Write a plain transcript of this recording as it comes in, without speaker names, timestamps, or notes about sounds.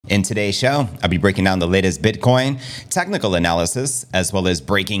In today's show, I'll be breaking down the latest Bitcoin technical analysis, as well as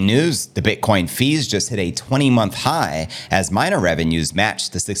breaking news. The Bitcoin fees just hit a 20-month high as miner revenues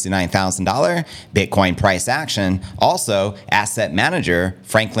matched the $69,000 Bitcoin price action. Also, asset manager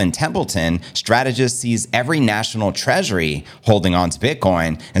Franklin Templeton, strategist, sees every national treasury holding on to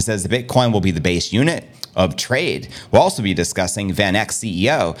Bitcoin and says the Bitcoin will be the base unit of trade. We'll also be discussing VanEck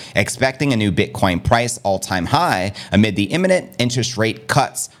CEO expecting a new Bitcoin price all-time high amid the imminent interest rate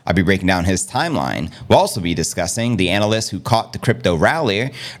cuts. I'll be breaking down his timeline. We'll also be discussing the analyst who caught the crypto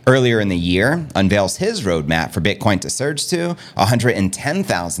rally earlier in the year, unveils his roadmap for Bitcoin to surge to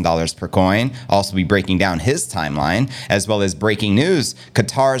 $110,000 per coin. I'll also be breaking down his timeline, as well as breaking news.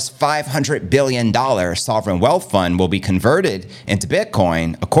 Qatar's $500 billion sovereign wealth fund will be converted into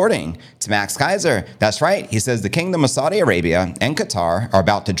Bitcoin, according to Max Keiser. That's right. He says the Kingdom of Saudi Arabia and Qatar are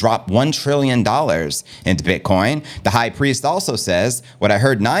about to drop $1 trillion into Bitcoin. The high priest also says what I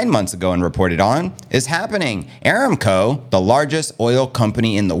heard 9 months ago and reported on is happening. Aramco, the largest oil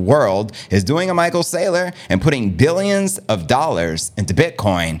company in the world, is doing a Michael Saylor and putting billions of dollars into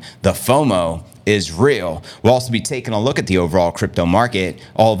Bitcoin. The FOMO is real. We'll also be taking a look at the overall crypto market.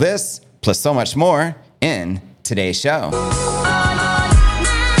 All this, plus so much more, in today's show.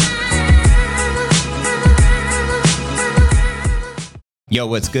 Yo,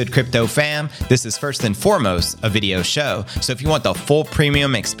 what's good, crypto fam? This is first and foremost a video show. So if you want the full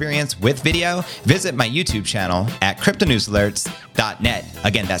premium experience with video, visit my YouTube channel at cryptonewsalerts.net.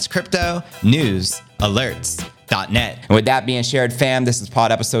 Again, that's cryptonewsalerts.net. And with that being shared, fam, this is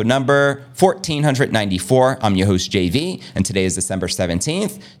pod episode number 1494. I'm your host, JV, and today is December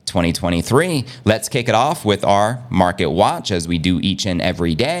 17th, 2023. Let's kick it off with our market watch, as we do each and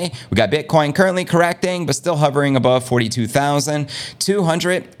every day. We got Bitcoin currently correcting, but still hovering above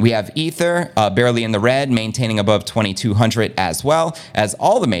 42,200. We have Ether barely in the red, maintaining above 2,200 as well, as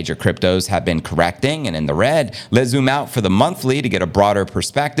all the major cryptos have been correcting and in the red. Let's zoom out for the monthly to get a broader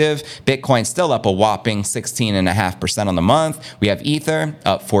perspective. Bitcoin still up a whopping 16.5% on the month. We have Ether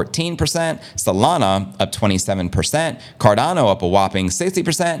up 14%, Solana up 27%, Cardano up a whopping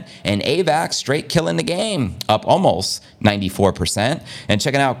 60%, and AVAX straight killing the game, up almost 94%. And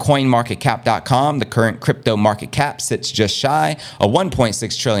checking out coinmarketcap.com, the current crypto market cap sits just shy of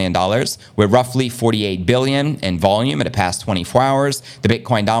 $1.6 trillion, with roughly 48 billion in volume in the past 24 hours. The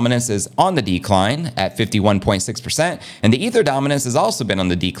Bitcoin dominance is on the decline at 51.6%, and the Ether dominance has also been on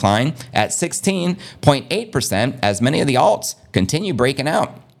the decline at 16.8%, as many of the alts continue breaking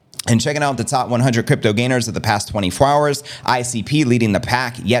out. And checking out the top 100 crypto gainers of the past 24 hours, ICP leading the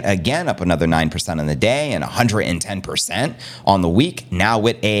pack yet again, up another 9% on the day and 110% on the week, now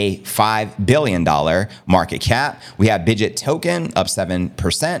with a $5 billion market cap. We have Bidget token up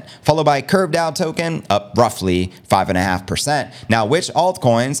 7%, followed by Curved Out token up roughly 5.5%. Now, which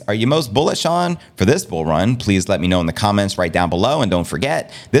altcoins are you most bullish on for this bull run? Please let me know in the comments right down below. And don't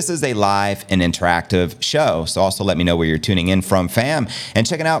forget, this is a live and interactive show, so also let me know where you're tuning in from, fam. And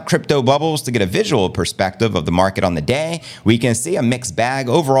checking out Crypto Bubbles to get a visual perspective of the market on the day. We can see a mixed bag.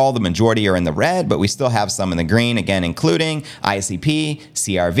 Overall, the majority are in the red, but we still have some in the green, again, including ICP,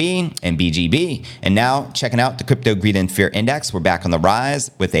 CRV, and BGB. And now, checking out the Crypto Greed and Fear Index, we're back on the rise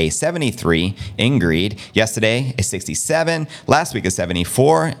with a 73 in greed. Yesterday, a 67. Last week, a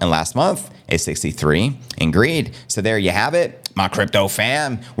 74. And last month, a 63 in greed. So there you have it, my crypto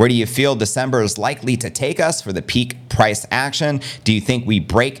fam. Where do you feel December is likely to take us for the peak price action? Do you think we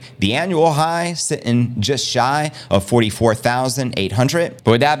break the annual high, sitting just shy of 44,800?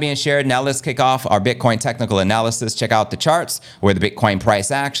 But with that being shared, now let's kick off our Bitcoin technical analysis. Check out the charts where the Bitcoin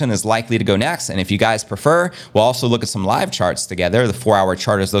price action is likely to go next. And if you guys prefer, we'll also look at some live charts together. The 4-hour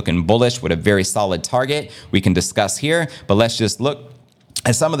chart is looking bullish with a very solid target we can discuss here. But let's just look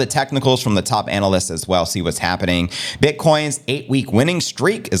and some of the technicals from the top analysts as well, see what's happening. Bitcoin's 8-week winning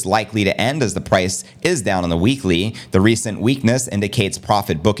streak is likely to end as the price is down on the weekly. The recent weakness indicates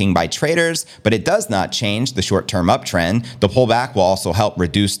profit booking by traders, but it does not change the short-term uptrend. The pullback will also help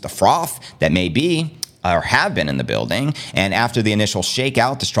reduce the froth that may be or have been in the building. And after the initial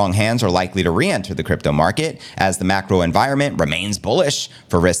shakeout, the strong hands are likely to re-enter the crypto market as the macro environment remains bullish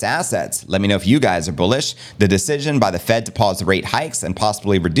for risk assets. Let me know if you guys are bullish. The decision by the Fed to pause the rate hikes and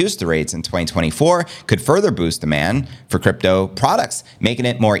possibly reduce the rates in 2024 could further boost demand for crypto products, making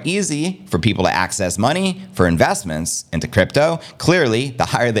it more easy for people to access money for investments into crypto. Clearly, the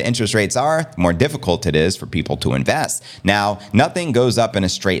higher the interest rates are, the more difficult it is for people to invest. Now, nothing goes up in a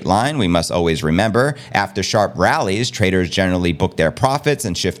straight line. We must always remember, after sharp rallies, traders generally book their profits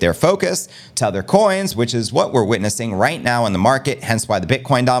and shift their focus to other coins, which is what we're witnessing right now in the market, hence why the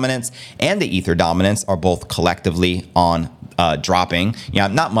Bitcoin dominance and the Ether dominance are both collectively on dropping.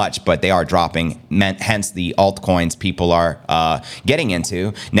 Not much, but they are dropping. Hence the altcoins people are getting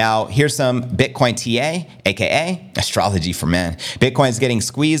into. Now, here's some Bitcoin TA, aka astrology for men. Bitcoin is getting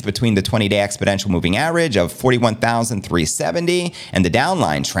squeezed between the 20-day exponential moving average of 41,370 and the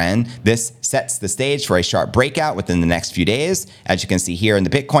downline trend. This sets the stage for a sharp breakout within the next few days. As you can see here in the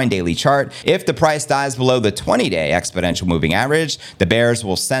Bitcoin daily chart, if the price dives below the 20-day exponential moving average, the bears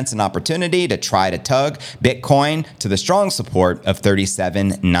will sense an opportunity to try to tug Bitcoin to the strong support of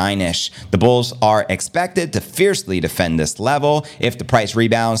 37.9-ish. The bulls are expected to fiercely defend this level. If the price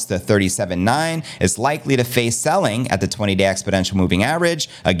rebounds to 37.9, it's likely to face selling at the 20-day exponential moving average,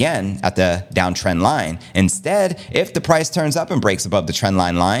 again at the downtrend line. Instead, if the price turns up and breaks above the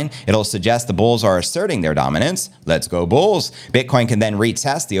trendline line, it'll suggest the bulls are asserting their dominance. Let's go bulls. Bitcoin can then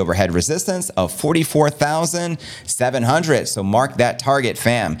retest the overhead resistance of 44,700. So mark that target,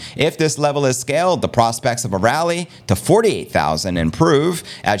 fam. If this level is scaled, the prospects of a rally to 48,000 improve.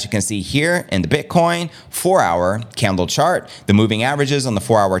 As you can see here in the Bitcoin 4-hour candle chart, the moving averages on the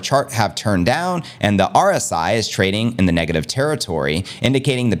 4-hour chart have turned down and the RSI is trading in the negative territory,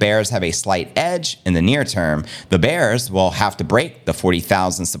 indicating the bears have a slight edge in the near term. The bears will have to break the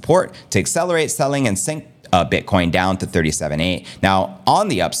 40,000 support to accelerate selling and sink Bitcoin down to 37.8. Now, on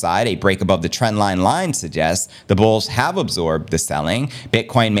the upside, a break above the trendline line suggests the bulls have absorbed the selling.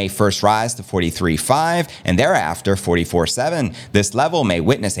 Bitcoin may first rise to 43.5 and thereafter 44.7. This level may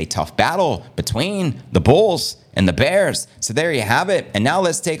witness a tough battle between the bulls and the bears. So there you have it. And now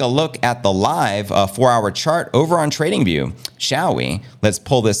let's take a look at the live 4-hour chart over on TradingView, shall we? Let's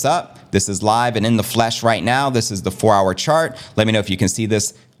pull this up. This is live and in the flesh right now. This is the 4-hour chart. Let me know if you can see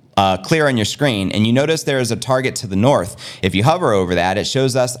this clear on your screen, and you notice there is a target to the north. If you hover over that, it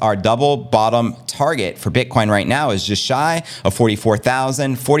shows us our double bottom target for Bitcoin right now is just shy of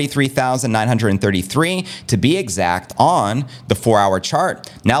 44,000, 43,933 to be exact on the 4-hour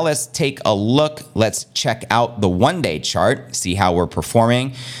chart. Now let's take a look. Let's check out the 1-day chart, see how we're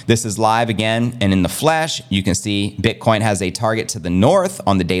performing. This is live again and in the flesh. You can see Bitcoin has a target to the north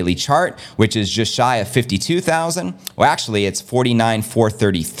on the daily chart, which is just shy of 52,000. Well, actually, it's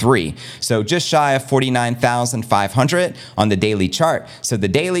 49,433. So just shy of 49,500 on the daily chart. So the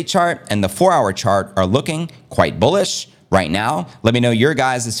daily chart and the 4-hour chart are looking quite bullish right now. Let me know your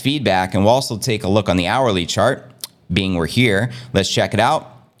guys' feedback, and we'll also take a look on the hourly chart, being we're here. Let's check it out.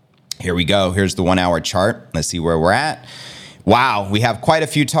 Here we go. Here's the 1-hour chart. Let's see where we're at. Wow, we have quite a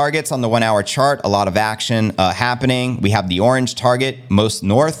few targets on the 1-hour chart, a lot of action happening. We have the orange target most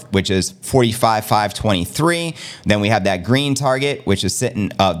north, which is 45,523. Then we have that green target, which is sitting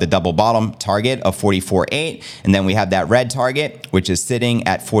the double bottom target of 44.8. And then we have that red target, which is sitting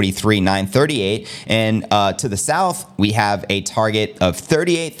at 43,938. And to the south, we have a target of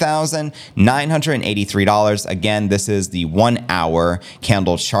 $38,983. Again, this is the 1-hour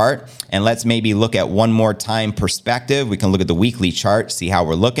candle chart. And let's maybe look at one more time perspective. We can look at the weekly chart, see how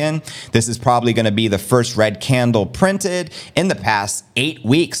we're looking. This is probably going to be the first red candle printed in the past 8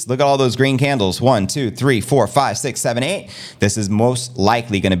 weeks. Look at all those green candles. 1, 2, 3, 4, 5, 6, 7, 8. This is most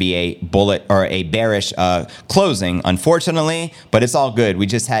likely going to be a bullet or a bearish closing, unfortunately, but it's all good. We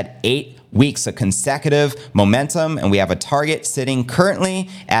just had 8 weeks of consecutive momentum, and we have a target sitting currently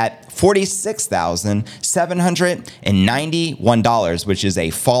at $46,791, which is a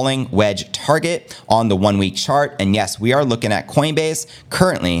falling wedge target on the 1-week chart. And yes, we are looking at Coinbase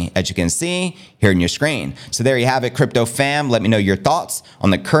currently, as you can see here on your screen. So there you have it, crypto fam. Let me know your thoughts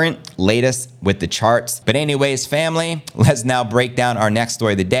on the current latest with the charts. But anyways, family, let's now break down our next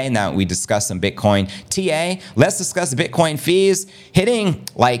story of the day. Now we discuss some Bitcoin TA. Let's discuss Bitcoin fees hitting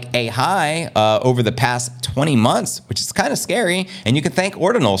like a high over the past 20 months, which is kind of scary. And you can thank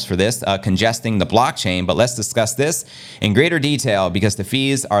ordinals for this, congesting the blockchain. But let's discuss this in greater detail because the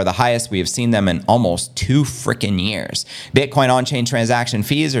fees are the highest we have seen them in almost 2 freaking years. Bitcoin on-chain transaction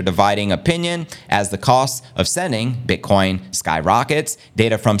fees are dividing opinion as the cost of sending Bitcoin skyrockets.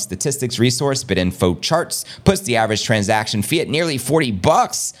 Data from statistics resource BitInfo Charts puts the average transaction fee at nearly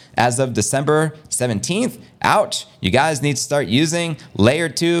 $40 as of December 17th. Ouch. You guys need to start using layer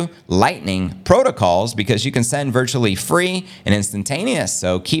 2 Lightning protocols because you can send virtually free and instantaneous.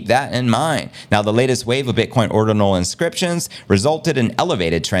 So keep that in mind. Now, the latest wave of Bitcoin ordinal inscriptions resulted in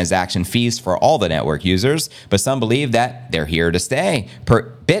elevated transaction fees for all the network users, but some believe that they're here to stay.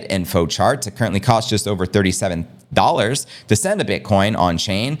 Per BitInfo Charts, it currently costs just over 37 to send a Bitcoin on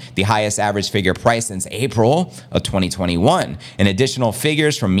chain, the highest average figure price since April of 2021. And additional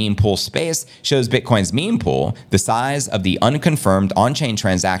figures from meme pool space shows Bitcoin's meme pool, the size of the unconfirmed on-chain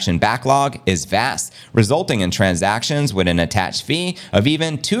transaction backlog is vast, resulting in transactions with an attached fee of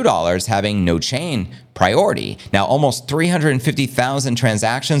even $2 having no chain priority. Now, almost 350,000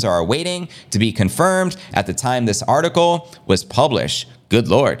 transactions are awaiting to be confirmed at the time this article was published. Good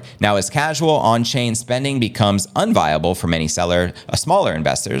Lord. Now, as casual on-chain spending becomes unviable for many smaller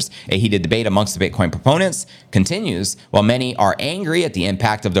investors, a heated debate amongst the Bitcoin proponents continues. While many are angry at the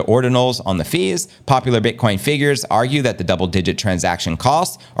impact of the ordinals on the fees, popular Bitcoin figures argue that the double-digit transaction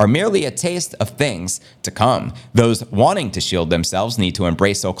costs are merely a taste of things to come. Those wanting to shield themselves need to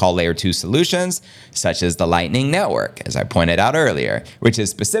embrace so-called layer 2 solutions, such as the Lightning Network, as I pointed out earlier, which is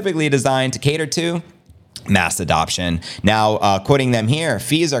specifically designed to cater to mass adoption. Now, quoting them here,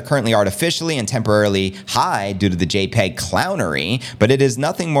 fees are currently artificially and temporarily high due to the JPEG clownery, but it is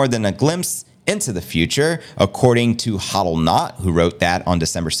nothing more than a glimpse into the future, according to HODLNOT, who wrote that on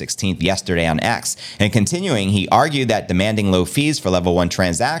December 16th, yesterday on X. And continuing, he argued that demanding low fees for level 1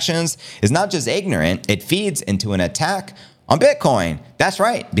 transactions is not just ignorant, it feeds into an attack on Bitcoin. That's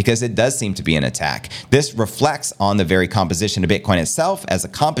right, because it does seem to be an attack. This reflects on the very composition of Bitcoin itself as a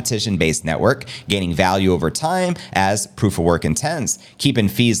competition-based network, gaining value over time as proof of work intends. Keeping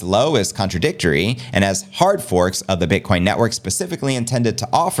fees low is contradictory, and as hard forks of the Bitcoin network specifically intended to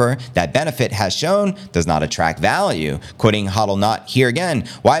offer that benefit has shown, does not attract value. Quoting HODLNOT here again,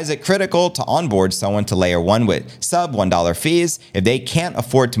 why is it critical to onboard someone to layer 1 with sub $1 fees if they can't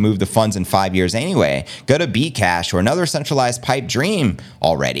afford to move the funds in 5 years anyway? Go to Bcash or another centralized pipe dream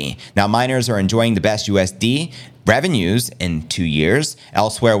already. Now, miners are enjoying the best USD revenues in 2 years.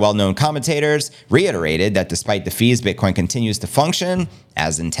 Elsewhere, well-known commentators reiterated that despite the fees, Bitcoin continues to function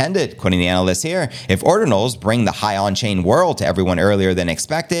as intended. Quoting the analyst here, if ordinals bring the high on-chain world to everyone earlier than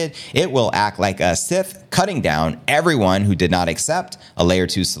expected, it will act like a scythe cutting down everyone who did not accept a layer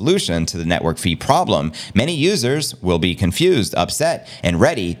 2 solution to the network fee problem. Many users will be confused, upset, and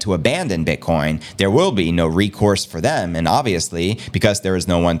ready to abandon Bitcoin. There will be no recourse for them, and obviously, because there is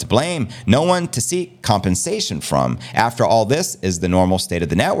no one to blame, no one to seek compensation from. After all, this is the normal state of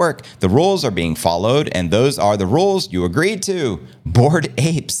the network. The rules are being followed, and those are the rules you agreed to. Bored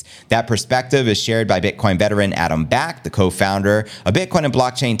apes. That perspective is shared by Bitcoin veteran Adam Back, the co-founder of Bitcoin and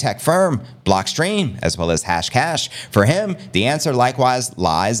blockchain tech firm Blockstream, as well as Hashcash. For him, the answer likewise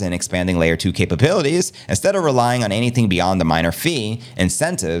lies in expanding layer 2 capabilities instead of relying on anything beyond the miner fee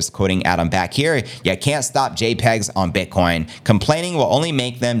incentives. Quoting Adam Back here, you can't stop JPEGs on Bitcoin. Complaining will only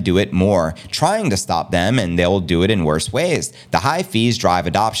make them do it more. Trying to stop them, and they'll do it in worse ways. The high fees drive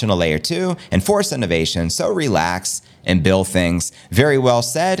adoption of layer 2 and force innovation, so relax and build things. Very well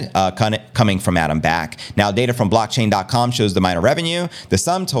said, coming from Adam Back. Now, data from blockchain.com shows the miner revenue, the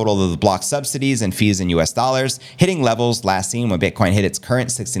sum total of the block subsidies and fees in US dollars, hitting levels last seen when Bitcoin hit its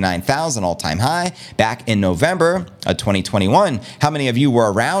current 69,000 all-time high back in November of 2021. How many of you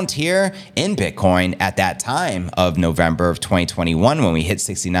were around here in Bitcoin at that time of November of 2021 when we hit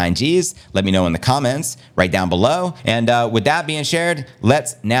 69 Gs? Let me know in the comments right down below. And with that being shared,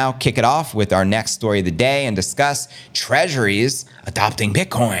 let's now kick it off with our next story of the day and discuss treasuries adopting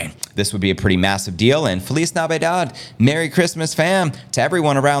Bitcoin. This would be a pretty massive deal. And Feliz Navidad, Merry Christmas, fam, to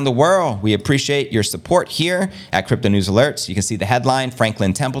everyone around the world. We appreciate your support here at Crypto News Alerts. You can see the headline,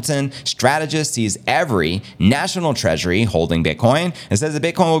 Franklin Templeton, strategist sees every national treasury holding Bitcoin and says that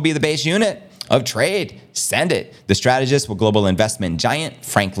Bitcoin will be the base unit of trade. Send it. The strategist with global investment giant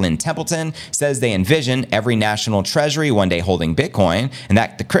Franklin Templeton says they envision every national treasury one day holding Bitcoin, and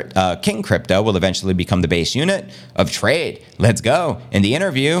that the King Crypto will eventually become the base unit of trade. Let's go. In the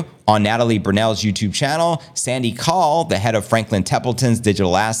interview on Natalie Brunell's YouTube channel, Sandy Call, the head of Franklin Templeton's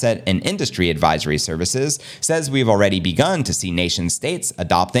digital asset and industry advisory services, says we've already begun to see nation states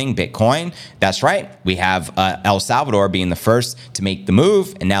adopting Bitcoin. That's right. We have El Salvador being the first to make the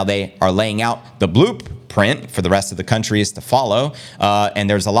move, and now they are laying out the blueprint for the rest of the countries to follow. And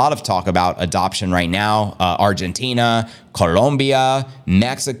there's a lot of talk about adoption right now. Argentina, Colombia,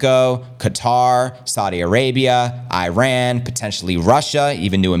 Mexico, Qatar, Saudi Arabia, Iran, potentially Russia,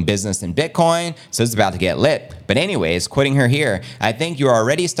 even doing business in Bitcoin. So it's about to get lit. But anyways, quoting her here, I think you're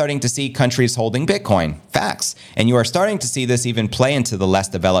already starting to see countries holding Bitcoin. Facts. And you are starting to see this even play into the less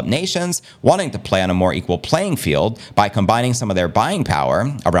developed nations wanting to play on a more equal playing field by combining some of their buying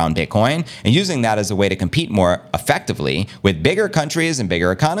power around Bitcoin and using that as a way to compete more effectively with bigger countries and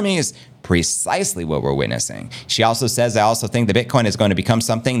bigger economies. Precisely what we're witnessing. She also says, I also think that Bitcoin is going to become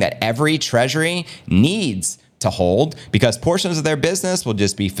something that every treasury needs to hold because portions of their business will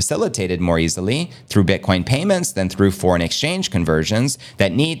just be facilitated more easily through Bitcoin payments than through foreign exchange conversions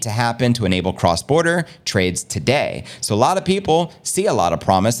that need to happen to enable cross-border trades today. So a lot of people see a lot of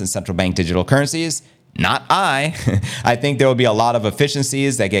promise in central bank digital currencies. Not I. I think there will be a lot of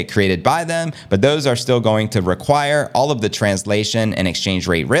efficiencies that get created by them, but those are still going to require all of the translation and exchange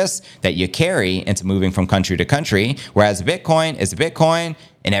rate risks that you carry into moving from country to country, whereas Bitcoin is Bitcoin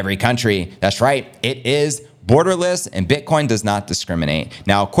in every country. That's right. It is borderless, and Bitcoin does not discriminate.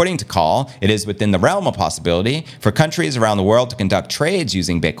 Now, according to Call, it is within the realm of possibility for countries around the world to conduct trades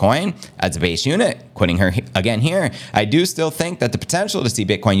using Bitcoin as a base unit. Quoting her again here, I do still think that the potential to see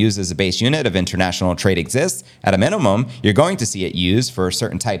Bitcoin used as a base unit of international trade exists. At a minimum, you're going to see it used for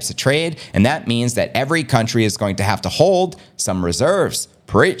certain types of trade, and that means that every country is going to have to hold some reserves.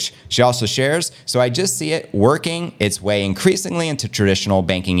 Preach. She also shares, so I just see it working its way increasingly into traditional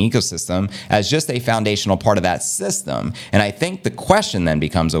banking ecosystem as just a foundational part of that system. And I think the question then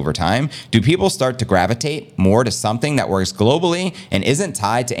becomes over time, do people start to gravitate more to something that works globally and isn't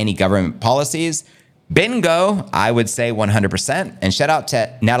tied to any government policies? Bingo, I would say 100%. And shout out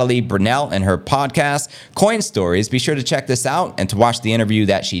to Natalie Brunell and her podcast, Coin Stories. Be sure to check this out and to watch the interview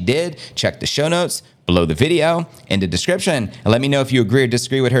that she did. Check the show notes below the video in the description. And let me know if you agree or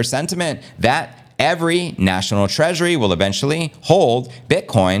disagree with her sentiment that every national treasury will eventually hold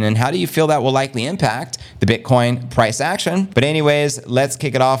Bitcoin. And how do you feel that will likely impact the Bitcoin price action? But anyways, let's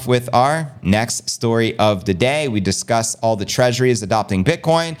kick it off with our next story of the day. We discuss all the treasuries adopting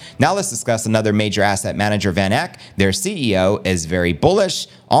Bitcoin. Now let's discuss another major asset manager, Van Eck. Their CEO is very bullish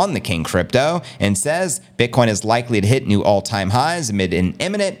on the King crypto and says Bitcoin is likely to hit new all-time highs amid an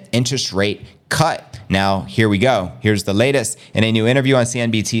imminent interest rate cut. Now, here we go. Here's the latest. In a new interview on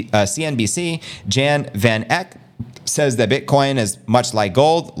CNBC, Jan Van Eck says that Bitcoin is much like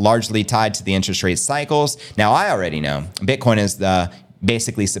gold, largely tied to the interest rate cycles. Now, I already know Bitcoin is the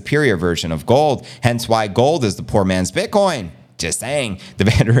basically superior version of gold, hence why gold is the poor man's Bitcoin. Just saying. The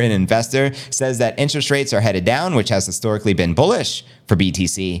veteran investor says that interest rates are headed down, which has historically been bullish for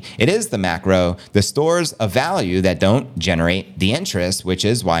BTC. It is the macro, the stores of value that don't generate the interest, which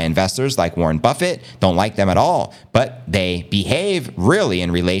is why investors like Warren Buffett don't like them at all. But they behave really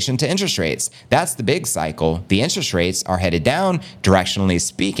in relation to interest rates. That's the big cycle. The interest rates are headed down, directionally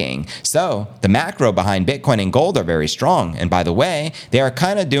speaking. So the macro behind Bitcoin and gold are very strong. And by the way, they are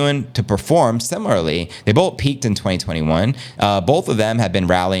kind of doing to perform similarly. They both peaked in 2021. Both of them have been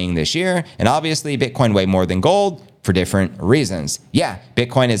rallying this year, and obviously Bitcoin way more than gold for different reasons. Yeah,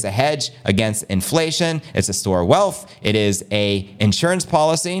 Bitcoin is a hedge against inflation. It's a store of wealth. It is a insurance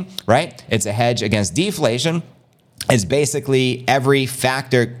policy, right? It's a hedge against deflation. It's basically every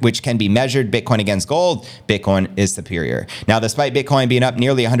factor which can be measured Bitcoin against gold, Bitcoin is superior. Now, despite Bitcoin being up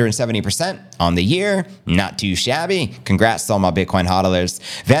nearly 170% on the year, not too shabby. Congrats to all my Bitcoin hodlers.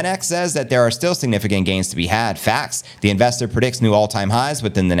 Van Eck says that there are still significant gains to be had. Facts. The investor predicts new all-time highs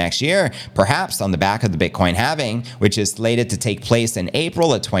within the next year, perhaps on the back of the Bitcoin halving, which is slated to take place in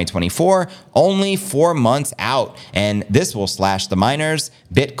April of 2024, only 4 months out. And this will slash the miners'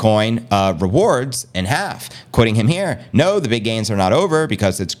 Bitcoin rewards in half. Quoting him here, no, the big gains are not over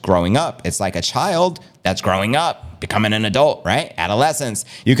because it's growing up. It's like a child that's growing up, becoming an adult, right? Adolescence.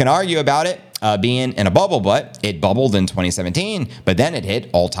 You can argue about it being in a bubble, but it bubbled in 2017, but then it hit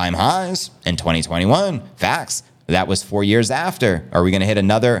all-time highs in 2021. Facts. That was 4 years after. Are we going to hit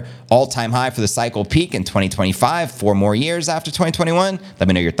another all-time high for the cycle peak in 2025, 4 more years after 2021? Let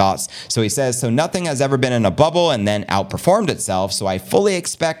me know your thoughts. So he says, so nothing has ever been in a bubble and then outperformed itself. So I fully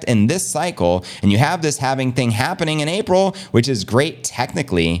expect in this cycle, and you have this halving thing happening in April, which is great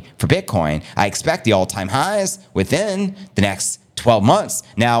technically for Bitcoin. I expect the all-time highs within the next 12 months.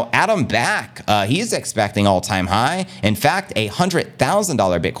 Now, Adam Back, he's expecting all-time high. In fact, a $100,000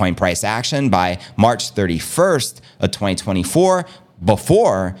 Bitcoin price action by March 31st of 2024.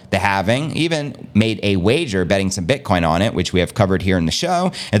 Before the halving, even made a wager betting some Bitcoin on it, which we have covered here in the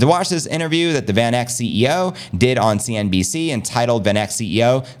show. And to watch this interview that the Van Eck CEO did on CNBC entitled Van Eck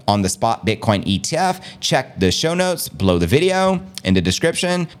CEO on the Spot Bitcoin ETF, check the show notes below the video in the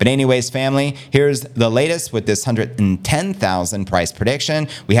description. But anyways, family, here's the latest with this 110,000 price prediction.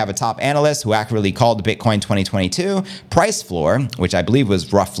 We have a top analyst who accurately called the Bitcoin 2022 price floor, which I believe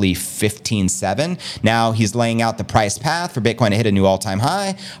was roughly 15.7. Now he's laying out the price path for Bitcoin to hit a new all-time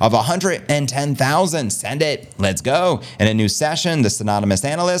high of 110,000. Send it. Let's go. In a new session, the synonymous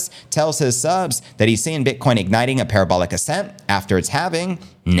analyst tells his subs that he's seeing Bitcoin igniting a parabolic ascent after its halving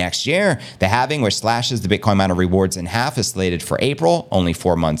next year. The halving, which slashes the Bitcoin amount of rewards in half, is slated for April, only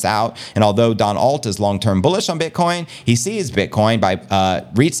 4 months out. And although Don Alt is long-term bullish on Bitcoin, he sees Bitcoin by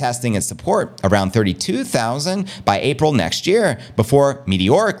retesting its support around 32,000 by April next year before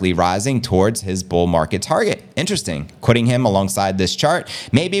meteorically rising towards his bull market target. Interesting. Quoting him alongside this chart,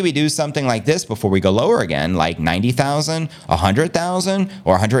 maybe we do something like this before we go lower again, like 90,000, 100,000,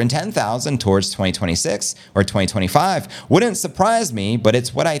 or 110,000 towards 2026 or 2025. Wouldn't surprise me, but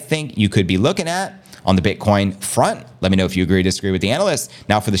it's what I think you could be looking at on the Bitcoin front. Let me know if you agree or disagree with the analyst.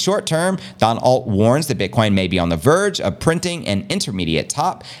 Now, for the short term, Don Alt warns that Bitcoin may be on the verge of printing an intermediate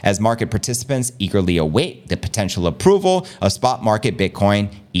top as market participants eagerly await the potential approval of spot market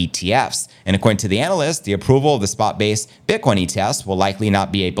Bitcoin ETFs. And according to the analyst, the approval of the spot-based Bitcoin ETFs will likely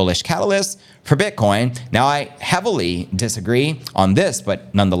not be a bullish catalyst for Bitcoin. Now, I heavily disagree on this,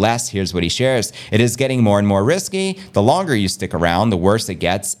 but nonetheless, here's what he shares. It is getting more and more risky. The longer you stick around, the worse it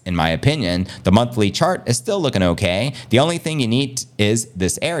gets, in my opinion. The monthly chart is still looking okay. The only thing you need is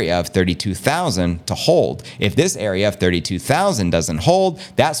this area of 32,000 to hold. If this area of 32,000 doesn't hold,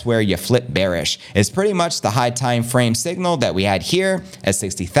 that's where you flip bearish. It's pretty much the high time frame signal that we had here at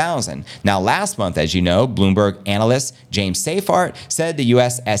 60,000. Now, last month, as you know, Bloomberg analyst James Seyfarth said the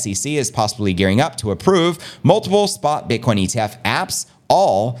US SEC is possibly gearing up to approve multiple spot Bitcoin ETF apps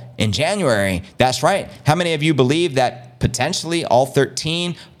all in January. That's right. How many of you believe that potentially all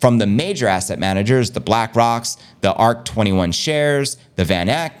 13 from the major asset managers, the BlackRocks, the ARK 21 shares, the Van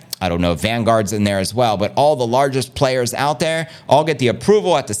Eck, I don't know if Vanguard's in there as well, but all the largest players out there all get the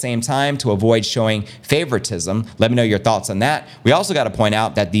approval at the same time to avoid showing favoritism? Let me know your thoughts on that. We also got to point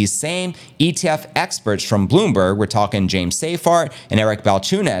out that these same ETF experts from Bloomberg, we're talking James Seyfarth and Eric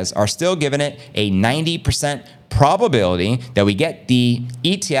Balchunas, are still giving it a 90% probability that we get the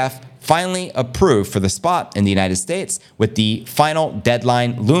ETF finally approved for the spot in the United States, with the final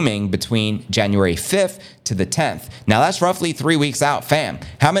deadline looming between January 5th to the 10th. Now, that's roughly 3 weeks out, fam.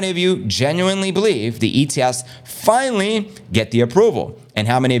 How many of you genuinely believe the ETFs finally get the approval? And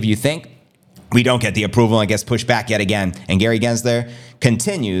how many of you think we don't get the approval and it gets pushed back yet again? And Gary Gensler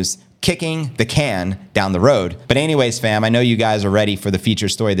continues kicking the can down the road. But anyways, fam, I know you guys are ready for the feature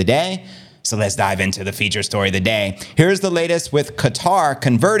story of the day. So let's dive into the feature story of the day. Here's the latest with Qatar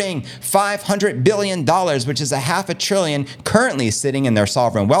converting $500 billion, which is a $500 billion currently sitting in their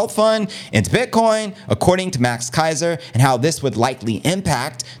sovereign wealth fund, into Bitcoin, according to Max Keiser, and how this would likely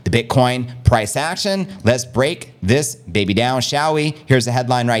impact the Bitcoin price action. Let's break this baby down, shall we? Here's the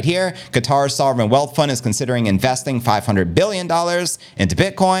headline right here. Qatar's sovereign wealth fund is considering investing $500 billion into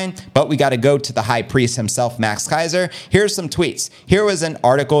Bitcoin, but we got to go to the high priest himself, Max Keiser. Here's some tweets. Here was an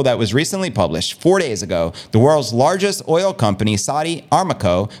article that was recently published 4 days ago. The world's largest oil company, Saudi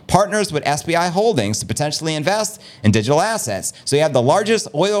Aramco, partners with SBI Holdings to potentially invest in digital assets. So you have the largest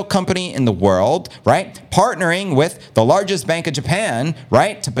oil company in the world, right, partnering with the largest bank of Japan,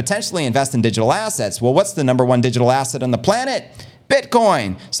 right, to potentially invest in digital assets. Well, what's the number one digital asset on the planet?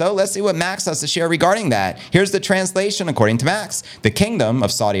 Bitcoin. So let's see what Max has to share regarding that. Here's the translation according to Max. The Kingdom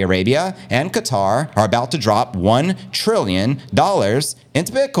of Saudi Arabia and Qatar are about to drop $1 trillion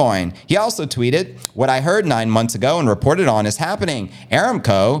into Bitcoin. He also tweeted, what I heard 9 months ago and reported on is happening.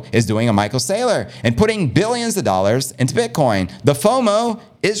 Aramco is doing a Michael Saylor and putting billions of dollars into Bitcoin. The FOMO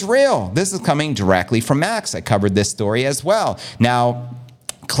is real. This is coming directly from Max. I covered this story as well. Now,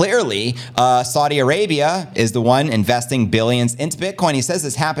 clearly, Saudi Arabia is the one investing billions into Bitcoin. He says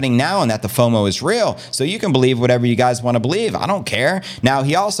it's happening now and that the FOMO is real. So you can believe whatever you guys want to believe. I don't care. Now,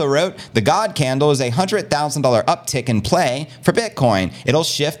 he also wrote, the God candle is a $100,000 uptick in play for Bitcoin. It'll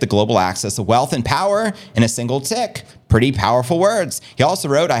shift the global access of wealth and power in a single tick. Pretty powerful words. He also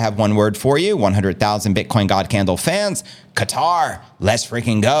wrote, I have one word for you, 100,000 Bitcoin God Candle fans. Qatar, let's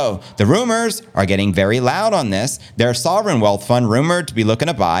freaking go. The rumors are getting very loud on this. Their sovereign wealth fund rumored to be looking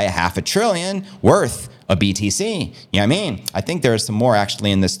to buy $500 billion worth of BTC. You know what I mean? I think there are some more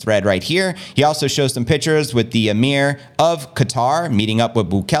actually in this thread right here. He also shows some pictures with the Emir of Qatar meeting up with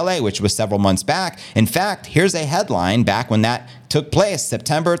Bukele, which was several months back. In fact, here's a headline back when that took place,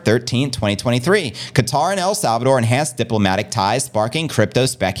 September 13, 2023. Qatar and El Salvador enhanced diplomatic ties, sparking crypto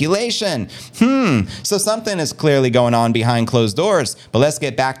speculation. So something is clearly going on behind closed doors. But let's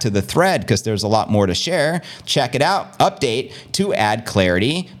get back to the thread because there's a lot more to share. Check it out. Update to add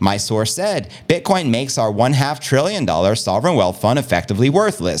clarity. My source said, Bitcoin makes our $1.5 trillion sovereign wealth fund effectively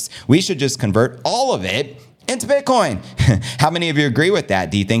worthless. We should just convert all of it into Bitcoin. How many of you agree with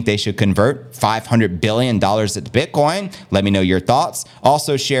that? Do you think they should convert $500 billion into Bitcoin? Let me know your thoughts.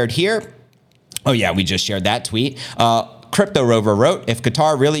 Also shared here. Oh yeah, we just shared that tweet. Crypto Rover wrote, if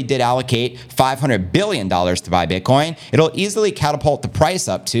Qatar really did allocate $500 billion to buy Bitcoin, it'll easily catapult the price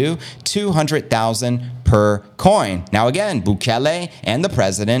up to 200,000 per coin. Now again, Bukele and the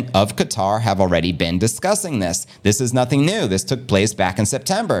president of Qatar have already been discussing this. This is nothing new. This took place back in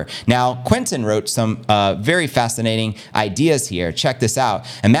September. Now, Quentin wrote some very fascinating ideas here. Check this out.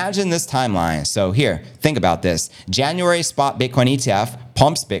 Imagine this timeline. So here, think about this. January spot Bitcoin ETF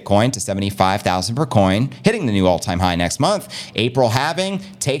pumps Bitcoin to 75,000 per coin, hitting the new all-time high next month. April halving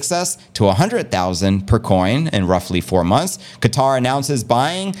takes us to 100,000 per coin in roughly 4 months. Qatar announces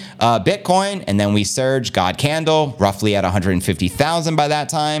buying Bitcoin, and then we surge God candle, roughly at 150,000 by that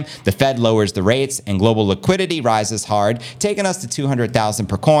time. The Fed lowers the rates, and global liquidity rises hard, taking us to 200,000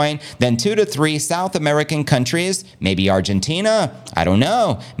 per coin. Then 2 to 3 South American countries, maybe Argentina, I don't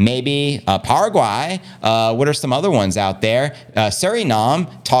know, maybe Paraguay. What are some other ones out there? Suriname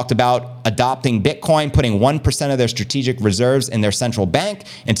talked about adopting Bitcoin, putting 1% of their strategic reserves in their central bank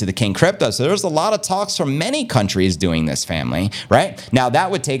into the King crypto. So there's a lot of talks from many countries doing this, family, right? Now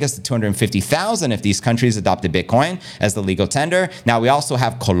that would take us to 250,000 if these countries adopted Bitcoin as the legal tender. Now we also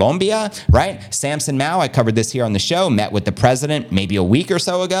have Colombia, right? Samson Mao, I covered this here on the show, met with the president maybe a week or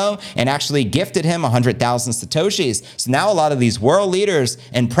so ago and actually gifted him 100,000 Satoshis. So now a lot of these world leaders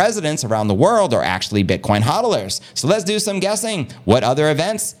and presidents around the world are actually Bitcoin hodlers. So let's do some guessing. What other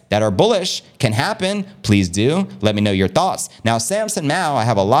events that are bullish can happen? Please do. Let me know your thoughts. Now, Samson Mao, I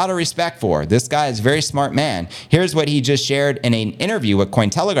have a lot of respect for. This guy is a very smart man. Here's what he just shared in an interview with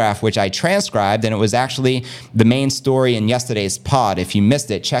Cointelegraph, which I transcribed, and it was actually the main story in yesterday's pod. If you missed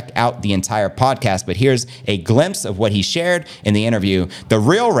it, check out the entire podcast, but here's a glimpse of what he shared in the interview. The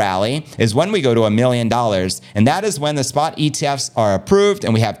real rally is when we go to $1 million, and that is when the spot ETFs are approved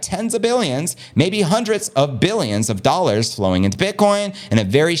and we have tens of billions, maybe hundreds of billions of dollars flowing into Bitcoin in a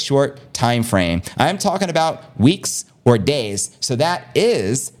very short time frame. I'm talking about weeks or days. So that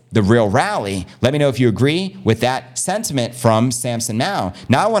is the real rally. Let me know if you agree with that sentiment from Samson Mao.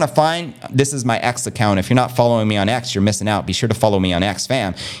 Now I want to find, this is my X account. If you're not following me on X, you're missing out. Be sure to follow me on X,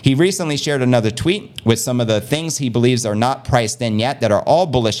 fam. He recently shared another tweet with some of the things he believes are not priced in yet that are all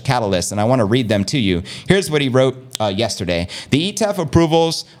bullish catalysts, and I want to read them to you. Here's what he wrote yesterday. The ETF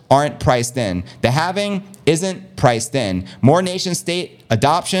approvals aren't priced in. The halving isn't priced in. More nation state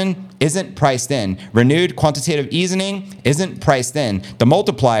adoption isn't priced in. Renewed quantitative easing isn't priced in. The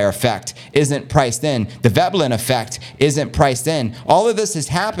multiplier effect isn't priced in. The Veblen effect isn't priced in. All of this is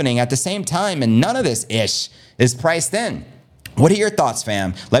happening at the same time, and none of this ish is priced in. What are your thoughts,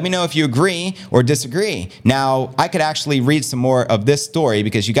 fam? Let me know if you agree or disagree. Now, I could actually read some more of this story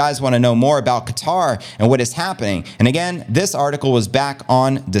because you guys want to know more about Qatar and what is happening. And again, this article was back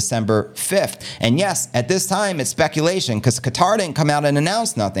on December 5th. And yes, at this time, it's speculation because Qatar didn't come out and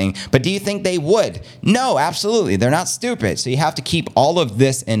announce nothing. But do you think they would? No, absolutely. They're not stupid. So you have to keep all of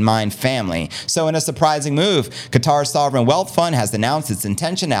this in mind, family. So in a surprising move, Qatar's sovereign wealth fund has announced its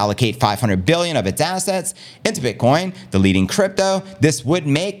intention to allocate $500 billion of its assets into Bitcoin, the leading crypto. This would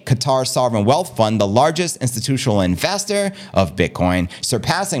make Qatar's sovereign wealth fund the largest institutional investor of Bitcoin,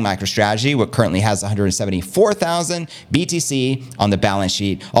 surpassing MicroStrategy, which currently has 174,000 BTC on the balance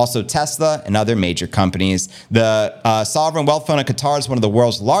sheet. Also Tesla and other major companies. The sovereign wealth fund of Qatar is one of the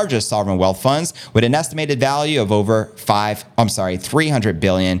world's largest sovereign wealth funds with an estimated value of over 300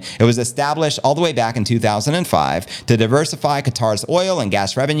 billion. It was established all the way back in 2005 to diversify Qatar's oil and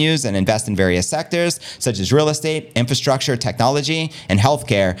gas revenues and invest in various sectors such as real estate, infrastructure, technology, and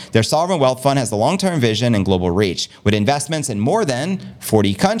healthcare. Their sovereign wealth fund has a long-term vision and global reach, with investments in more than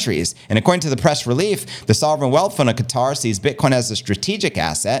 40 countries. And according to the press release, the sovereign wealth fund of Qatar sees Bitcoin as a strategic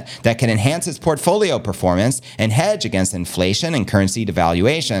asset that can enhance its portfolio performance and hedge against inflation and currency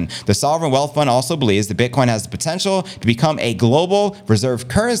devaluation. The sovereign wealth fund also believes that Bitcoin has the potential to become a global reserve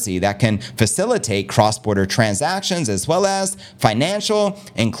currency that can facilitate cross-border transactions as well as financial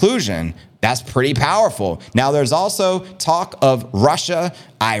inclusion. That's pretty powerful. Now, there's also talk of Russia,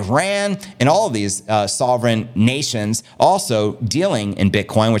 Iran, and all of these sovereign nations also dealing in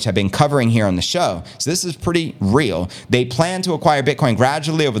Bitcoin, which I've been covering here on the show. So this is pretty real. They plan to acquire Bitcoin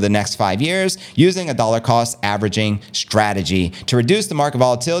gradually over the next 5 years using a dollar cost averaging strategy to reduce the market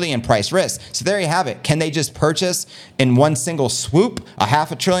volatility and price risk. So there you have it. Can they just purchase in one single swoop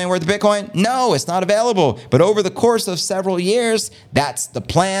 $500 billion worth of Bitcoin? No, it's not available. But over the course of several years, that's the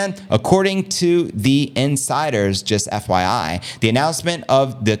plan, according according to the insiders, just FYI. The announcement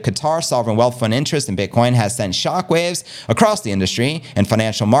of the Qatar Sovereign Wealth Fund interest in Bitcoin has sent shockwaves across the industry and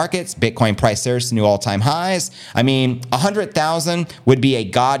financial markets. Bitcoin price surged to new all-time highs. I mean, 100,000 would be a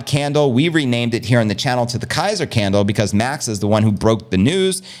God candle. We renamed it here on the channel to the Keiser candle because Max is the one who broke the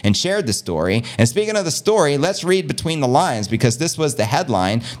news and shared the story. And speaking of the story, let's read between the lines because this was the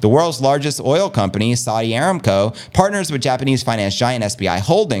headline. The world's largest oil company, Saudi Aramco, partners with Japanese finance giant SBI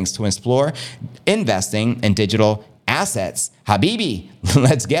Holdings to explore investing in digital assets. Habibi,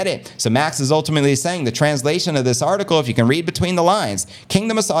 let's get it. So Max is ultimately saying the translation of this article, if you can read between the lines,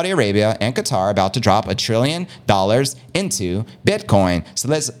 Kingdom of Saudi Arabia and Qatar are about to drop $1 trillion into Bitcoin. So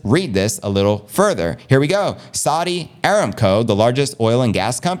let's read this a little further. Here we go. Saudi Aramco, the largest oil and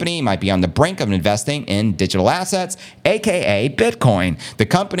gas company, might be on the brink of investing in digital assets, aka Bitcoin. The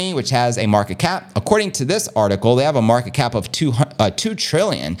company, which has a market cap, according to this article, they have a market cap of $2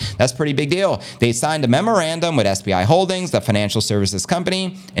 trillion. That's a pretty big deal. They signed a memorandum with SBI Holdings, the financial services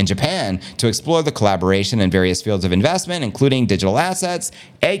company in Japan, to explore the collaboration in various fields of investment, including digital assets,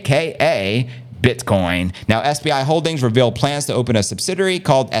 aka Bitcoin. Now, SBI Holdings revealed plans to open a subsidiary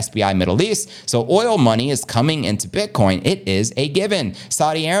called SBI Middle East. So oil money is coming into Bitcoin. It is a given.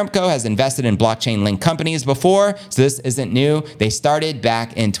 Saudi Aramco has invested in blockchain-linked companies before, so this isn't new. They started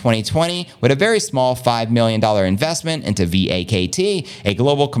back in 2020 with a very small $5 million investment into VAKT, a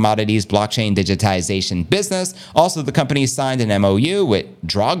global commodities blockchain digitization business. Also, the company signed an MOU with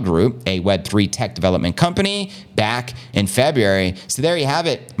Drog Group, a Web3 tech development company, back in February. So there you have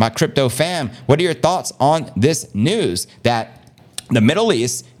it, my crypto fam. What are your thoughts on this news that the Middle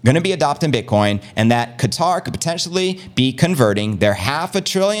East going to be adopting Bitcoin and that Qatar could potentially be converting their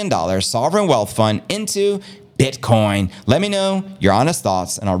 $500 billion sovereign wealth fund into Bitcoin? Let me know your honest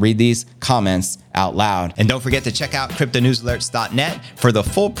thoughts and I'll read these comments out loud. And don't forget to check out cryptonewsalerts.net for the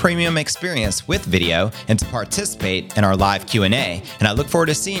full premium experience with video and to participate in our live Q&A. And I look forward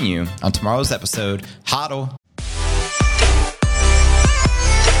to seeing you on tomorrow's episode. Hodl.